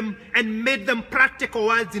 internalized them, and made them practical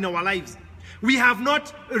words in our lives. We have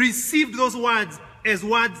not received those words as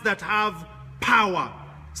words that have power.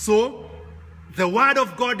 So, the word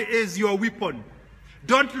of God is your weapon.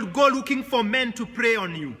 Don't go looking for men to pray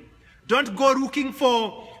on you. Don't go looking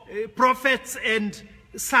for prophets and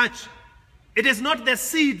such. It is not the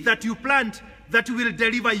seed that you plant that will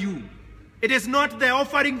deliver you. It is not the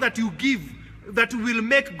offering that you give that will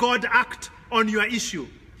make God act on your issue.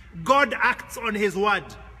 God acts on his word.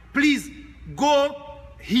 Please go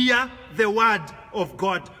hear the word of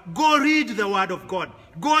God. Go read the word of God.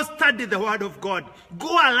 Go study the word of God. Go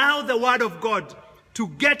allow the word of God to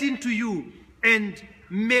get into you and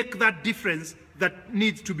make that difference that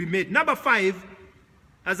needs to be made. Number 5,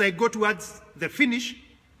 as I go towards the finish,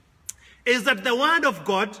 is that the word of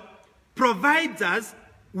God provides us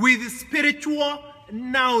with spiritual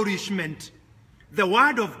nourishment. The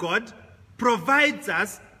word of God provides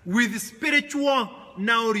us with spiritual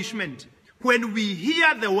nourishment. When we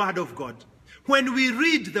hear the word of God, when we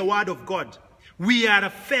read the word of God, we are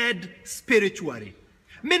fed spiritually.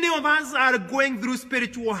 Many of us are going through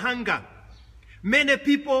spiritual hunger. Many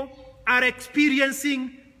people are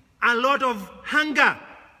experiencing a lot of hunger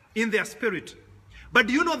in their spirit. But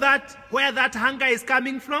do you know that where that hunger is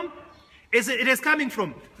coming from? It is coming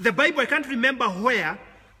from the Bible. I can't remember where,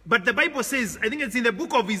 but the Bible says, I think it's in the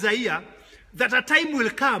book of Isaiah, that a time will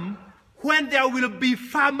come when there will be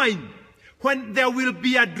famine, when there will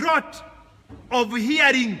be a drought of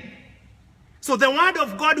hearing. So the word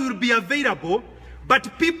of God will be available,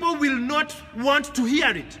 but people will not want to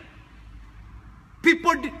hear it.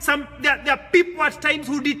 There are people at times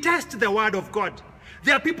who detest the word of God.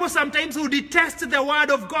 There are people sometimes who detest the word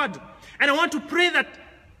of God. And I want to pray that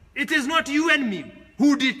it is not you and me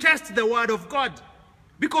who detest the word of God.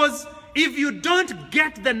 Because if you don't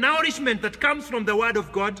get the nourishment that comes from the word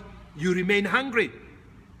of God, you remain hungry.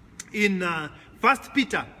 In 1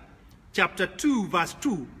 Peter chapter 2, verse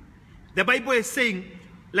 2, the Bible is saying,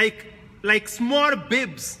 like small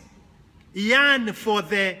babes yearn for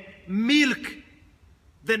the milk,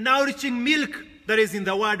 the nourishing milk that is in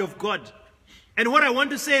the word of God. And what I want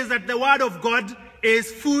to say is that the word of God is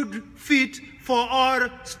food fit for all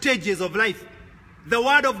stages of life. The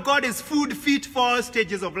word of God is food fit for all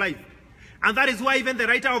stages of life. And that is why even the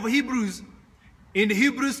writer of Hebrews, in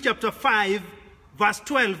Hebrews chapter 5, verse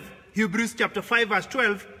 12, Hebrews chapter 5, verse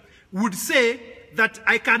 12, would say that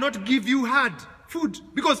I cannot give you hard food.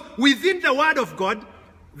 Because within the word of God,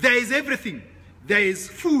 there is everything. There is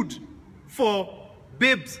food for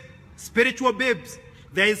babes, spiritual babes.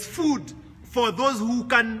 There is food for those who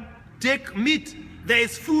can take meat. There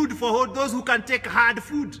is food for those who can take hard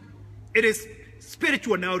food. It is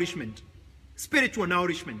spiritual nourishment. Spiritual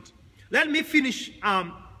nourishment. Let me finish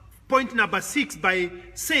point number 6 by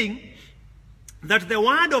saying that the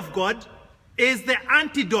word of God is the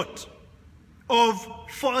antidote of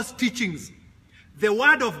false teachings. The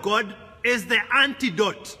word of God is the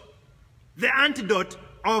antidote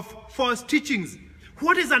of false teachings.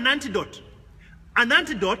 What is an antidote? An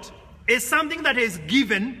antidote is something that is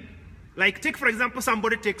given, like take for example,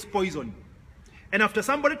 somebody takes poison. And after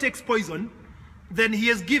somebody takes poison, then he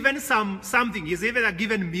is given something. He is either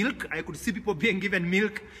given milk. I could see people being given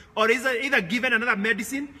milk. Or is either given another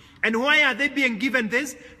medicine. And why are they being given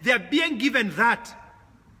this? They are being given that.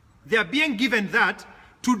 They are being given that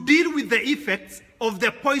to deal with the effects of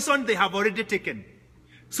the poison they have already taken.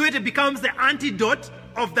 So it becomes the antidote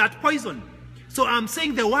of that poison. So I'm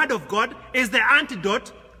saying the word of God is the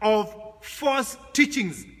antidote of false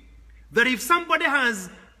teachings. That if somebody has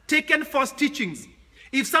taken false teachings,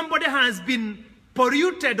 if somebody has been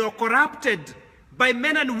polluted or corrupted by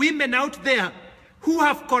men and women out there who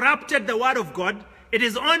have corrupted the word of God, it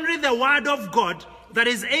is only the word of God that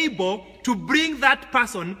is able to bring that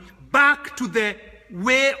person back to the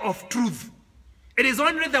way of truth. It is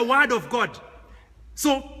only the word of God.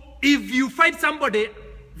 So if you find somebody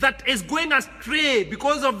that is going astray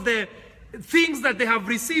because of the things that they have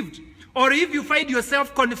received, or if you find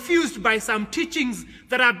yourself confused by some teachings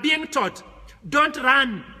that are being taught, don't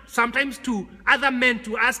run sometimes to other men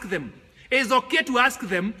to ask them. It is okay to ask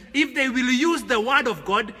them if they will use the word of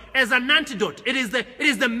God as an antidote. It is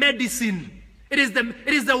the medicine. It is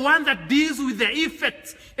the one that deals with the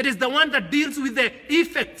effects. It is the one that deals with the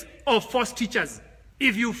effects of false teachers.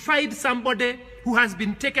 If you find somebody who has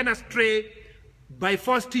been taken astray by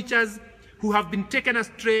false teachers, who have been taken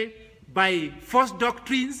astray by false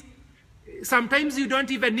doctrines, sometimes you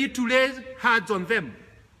don't even need to lay hands on them.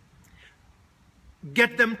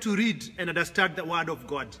 Get them to read and understand the word of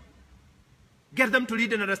God. Get them to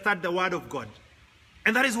read and understand the word of God.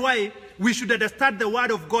 And that is why we should understand the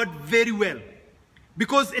word of God very well.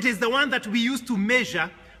 Because it is the one that we use to measure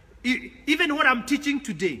even what I'm teaching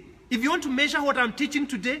today. If you want to measure what I'm teaching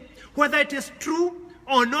today, whether it is true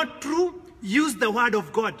or not true, use the word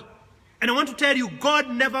of God. And I want to tell you, God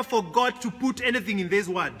never forgot to put anything in this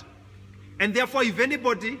word. And therefore, if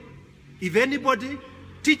anybody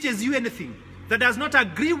teaches you anything that does not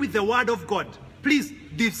agree with the word of God, please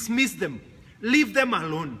dismiss them. Leave them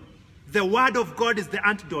alone. The word of God is the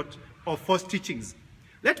antidote of false teachings.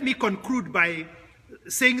 Let me conclude by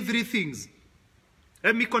saying 3 things.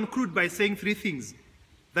 Let me conclude by saying 3 things.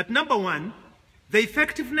 That number 1, the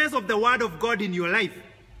effectiveness of the word of God in your life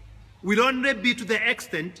will only be to the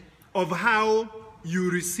extent of how you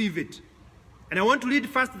receive it. And I want to read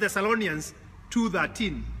 1 Thessalonians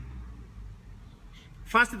 2:13.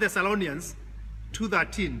 1 Thessalonians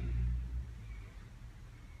 2:13.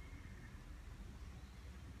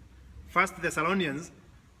 1 Thessalonians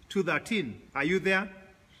 2:13. Are you there?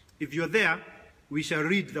 If you're there, we shall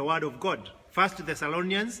read the word of God. 1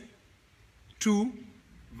 Thessalonians 2,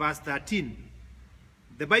 verse 13.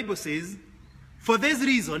 The Bible says, "For this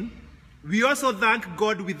reason, we also thank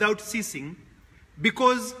God without ceasing,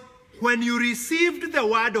 because when you received the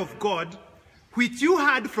word of God, which you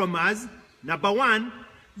heard from us," number 1,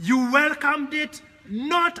 "you welcomed it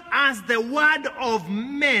not as the word of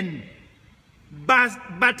men,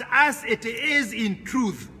 but as it is in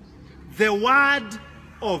truth, the word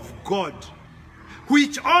of God,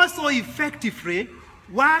 which also effectively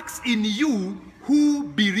works in you who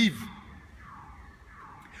believe."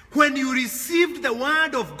 When you received the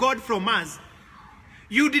word of God from us,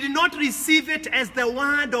 you did not receive it as the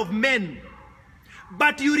word of men,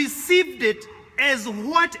 but you received it as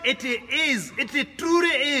what it is. It truly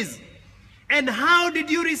is. And how did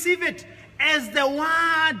you receive it? As the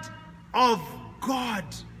word of God,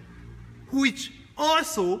 which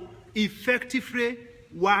also effectively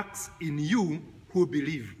works in you who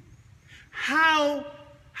believe. How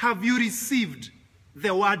have you received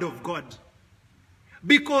the word of God?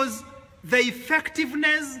 Because the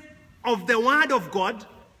effectiveness of the word of God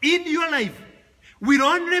in your life will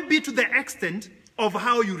only be to the extent of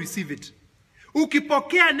how you receive it.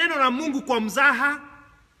 Ukipokea neno la Mungu kwa mzaha,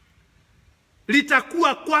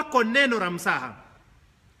 litakuwa kwako neno la mzaha.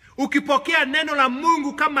 Ukipokea neno la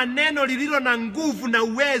Mungu kama neno lililo na nguvu na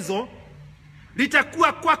uwezo,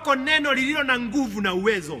 litakuwa kwako neno lililo na nguvu na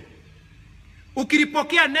uwezo.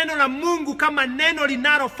 Ukilipokea neno la Mungu kama neno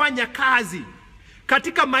linalofanya kazi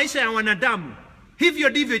katika maisha ya wanadamu, hivyo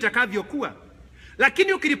ndivyo itakavyokuwa.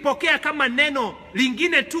 Lakini ukilipokea kama neno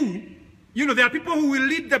lingine tu, you know, there are people who will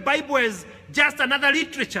read the Bible as just another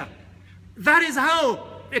literature. That is how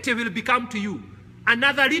it will become to you.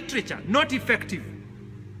 Another literature, not effective.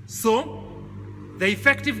 So, the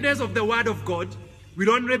effectiveness of the Word of God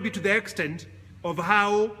will only be to the extent of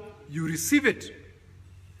how you receive it.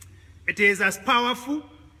 It is as powerful,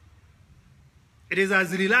 it is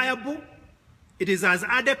as reliable, it is as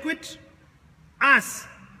adequate as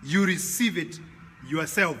you receive it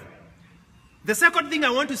yourself. The second thing I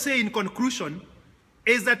want to say in conclusion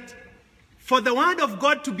is that for the Word of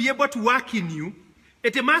God to be able to work in you,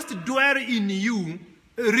 it must dwell in you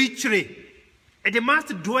richly. It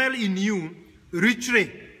must dwell in you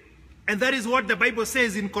richly. And that is what the Bible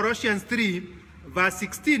says in Colossians 3, verse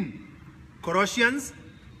 16. Colossians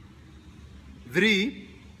 3,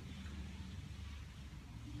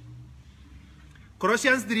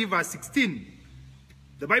 verse 16.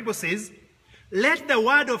 The Bible says, let the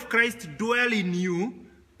word of Christ dwell in you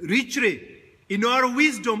richly, in all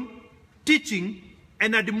wisdom, teaching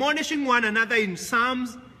and admonishing one another in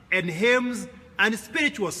psalms and hymns and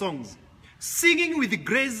spiritual songs, singing with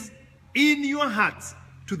grace in your hearts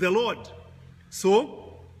to the Lord.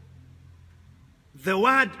 So,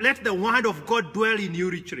 let the word of God dwell in you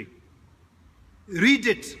richly. Read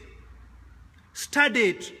it, study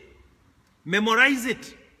it, memorize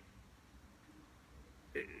it,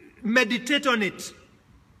 meditate on it,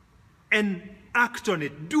 and act on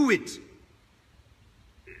it. Do it.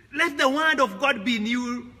 Let the word of God be in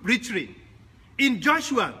you richly. In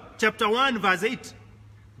Joshua chapter 1 verse 8,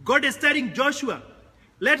 God is telling Joshua,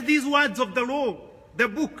 let these words of the law, the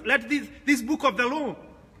book, let this book of the law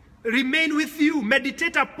remain with you.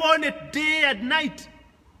 Meditate upon it day and night.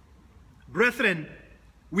 Brethren,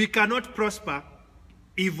 we cannot prosper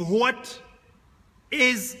if what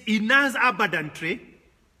is in us abundantly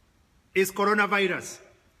is coronavirus.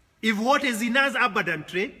 If what is in us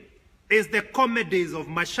abundantly is the comedies of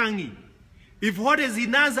Mashangi. If what is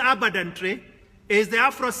in us abundantly is the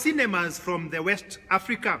Afro cinemas from the West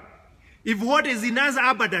Africa. If what is in us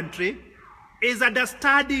abundantly is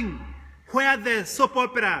understanding where the soap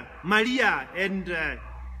opera Maria and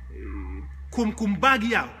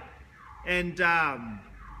Kumkumbagia and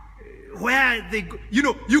where they, you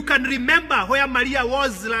know, you can remember where Maria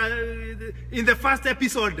was in the first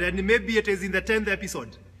episode, and maybe it is in the 10th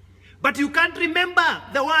episode. But you can't remember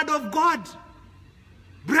the word of God.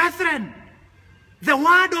 Brethren, the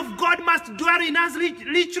word of God must dwell in us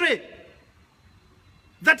literally.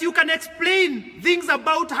 That you can explain things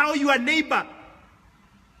about how your neighbor,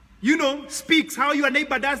 you know, speaks, how your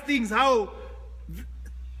neighbor does things, how...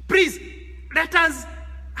 Please, let us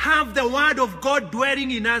have the word of God dwelling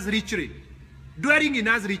in us richly. Dwelling in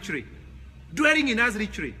us richly. Dwelling in us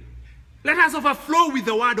richly. Let us overflow with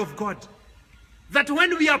the word of God. That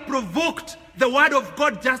when we are provoked, the word of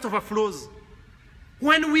God just overflows.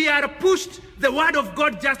 When we are pushed, the word of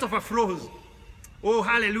God just overflows. Oh,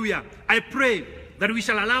 hallelujah. I pray that we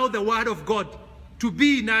shall allow the word of God to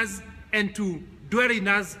be in us and to dwell in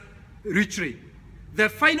us richly. The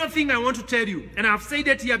final thing I want to tell you, and I've said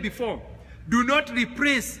it here before, do not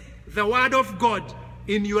replace the word of God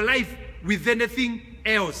in your life with anything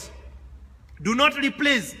else. Do not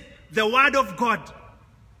replace the word of God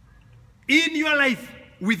in your life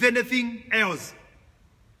with anything else.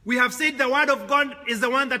 We have said the word of God is the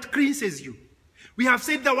one that cleanses you. We have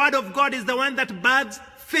said the word of God is the one that births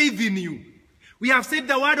faith in you. We have said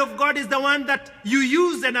the word of God is the one that you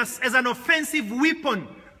use as an offensive weapon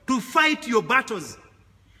to fight your battles.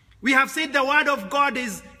 We have said the word of God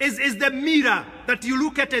is the mirror that you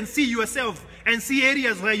look at and see yourself and see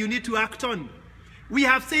areas where you need to act on. We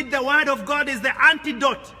have said the word of God is the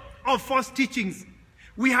antidote of false teachings.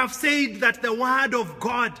 We have said that the word of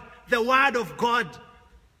God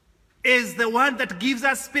is the one that gives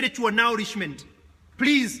us spiritual nourishment.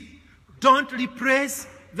 Please, don't replace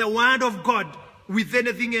the word of God with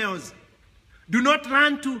anything else. Do not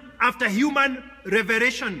run after human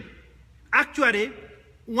revelation. Actually,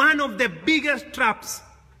 one of the biggest traps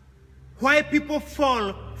why people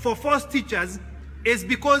fall for false teachers is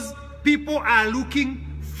because people are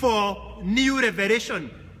looking for new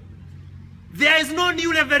revelation. There is no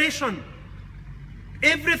new revelation.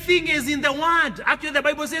 Everything is in the word. Actually, the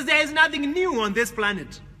Bible says there is nothing new on this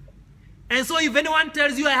planet. And so if anyone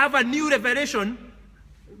tells you I have a new revelation,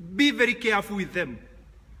 be very careful with them.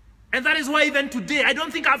 And that is why even today, I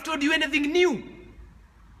don't think I've told you anything new.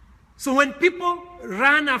 So when people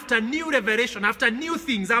run after new revelation, after new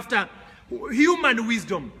things, after human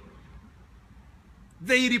wisdom,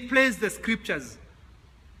 they replace the scriptures.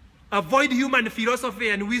 Avoid human philosophy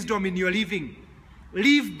and wisdom in your living.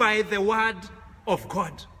 Live by the word of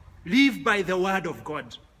God. Live by the word of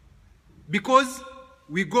God. Because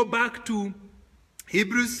we go back to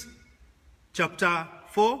Hebrews chapter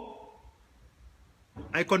 4.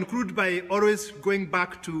 I conclude by always going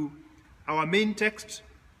back to our main text.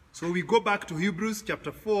 So we go back to Hebrews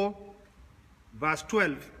chapter 4, verse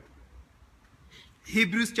 12.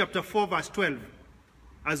 Hebrews chapter 4, verse 12,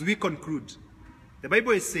 as we conclude. The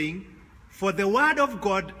Bible is saying, for the word of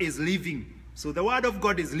God is living. So the word of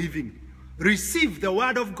God is living. Receive the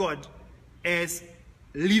word of God as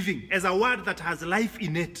living, as a word that has life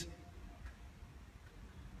in it.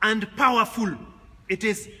 And powerful. It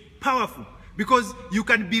is powerful. Because you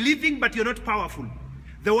can be living, but you're not powerful.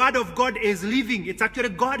 The word of God is living. It's actually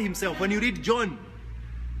God himself. When you read John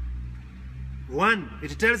 1,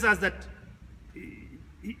 it tells us that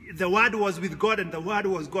the word was with God and the word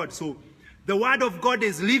was God. So the word of God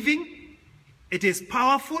is living. It is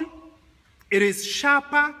powerful. It is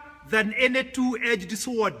sharper than any two-edged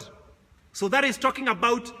sword. So that is talking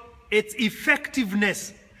about its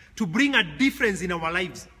effectiveness to bring a difference in our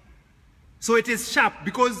lives. So it is sharp,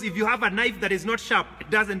 because if you have a knife that is not sharp, it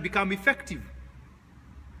doesn't become effective.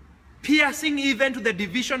 Piercing even to the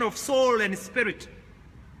division of soul and spirit,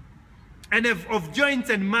 and of joints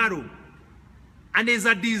and marrow, and is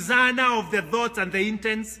a discerner of the thoughts and the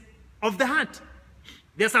intents of the heart.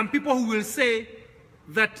 There are some people who will say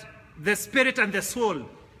that the spirit and the soul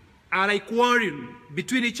are like quarreling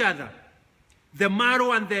between each other, the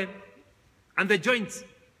marrow and the joints.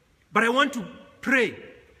 But I want to pray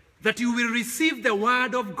that you will receive the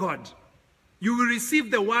word of God. You will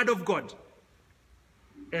receive the word of God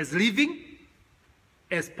as living,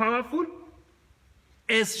 as powerful,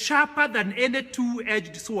 as sharper than any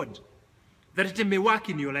two-edged sword, that it may work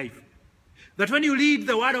in your life. That when you read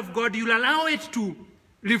the word of God, you'll allow it to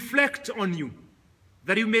reflect on you,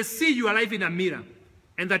 that you may see your life in a mirror,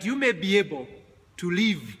 and that you may be able to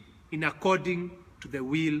live in according to the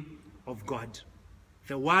will of God.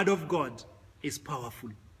 The word of God is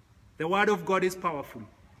powerful. The word of God is powerful.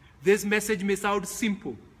 This message may sound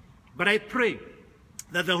simple, but I pray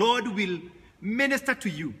that the Lord will minister to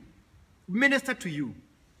you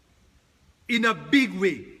in a big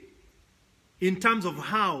way in terms of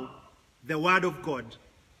how the word of God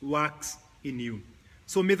works in you.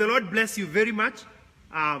 So may the Lord bless you very much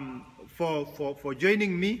for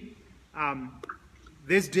joining me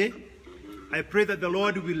this day. I pray that the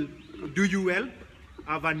Lord will do you well.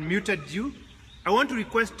 I've unmuted you. I want to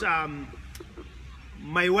request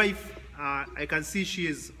my wife, I can see she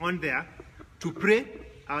is on there, to pray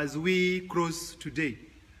as we close today.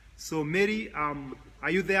 So Mary, are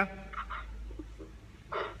you there?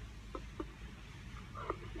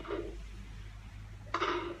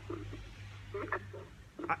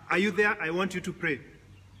 Are you there? I want you to pray.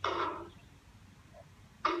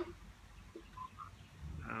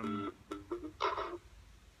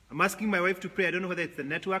 I'm asking my wife to pray. I don't know whether it's the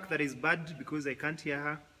network that is bad because I can't hear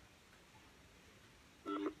her.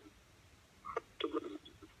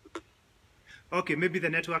 Okay, maybe the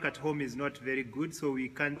network at home is not very good, so we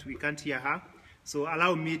can't hear her. So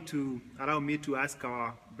allow me to ask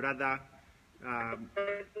our brother.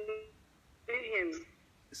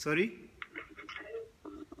 Sorry?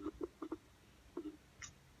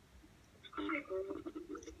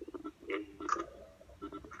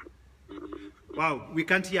 Wow, we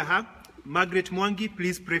can't hear her. Margaret Mwangi,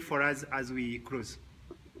 please pray for us as we close.